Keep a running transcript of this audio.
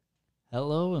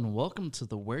Hello and welcome to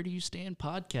the Where Do You Stand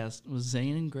podcast with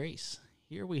Zane and Grace.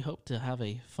 Here we hope to have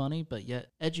a funny but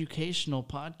yet educational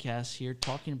podcast here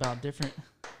talking about different...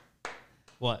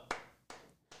 What?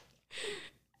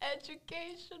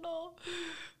 Educational.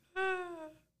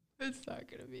 It's not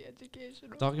going to be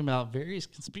educational. Talking about various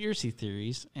conspiracy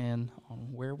theories and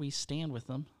on where we stand with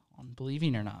them on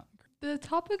believing or not. The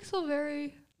topics will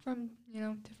vary from,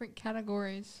 different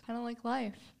categories, kind of like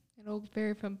life. It'll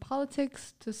vary from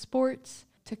politics to sports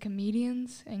to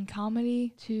comedians and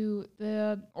comedy to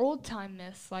the old-time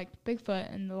myths like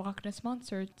Bigfoot and the Loch Ness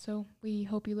Monster. So we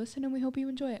hope you listen and we hope you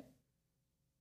enjoy it.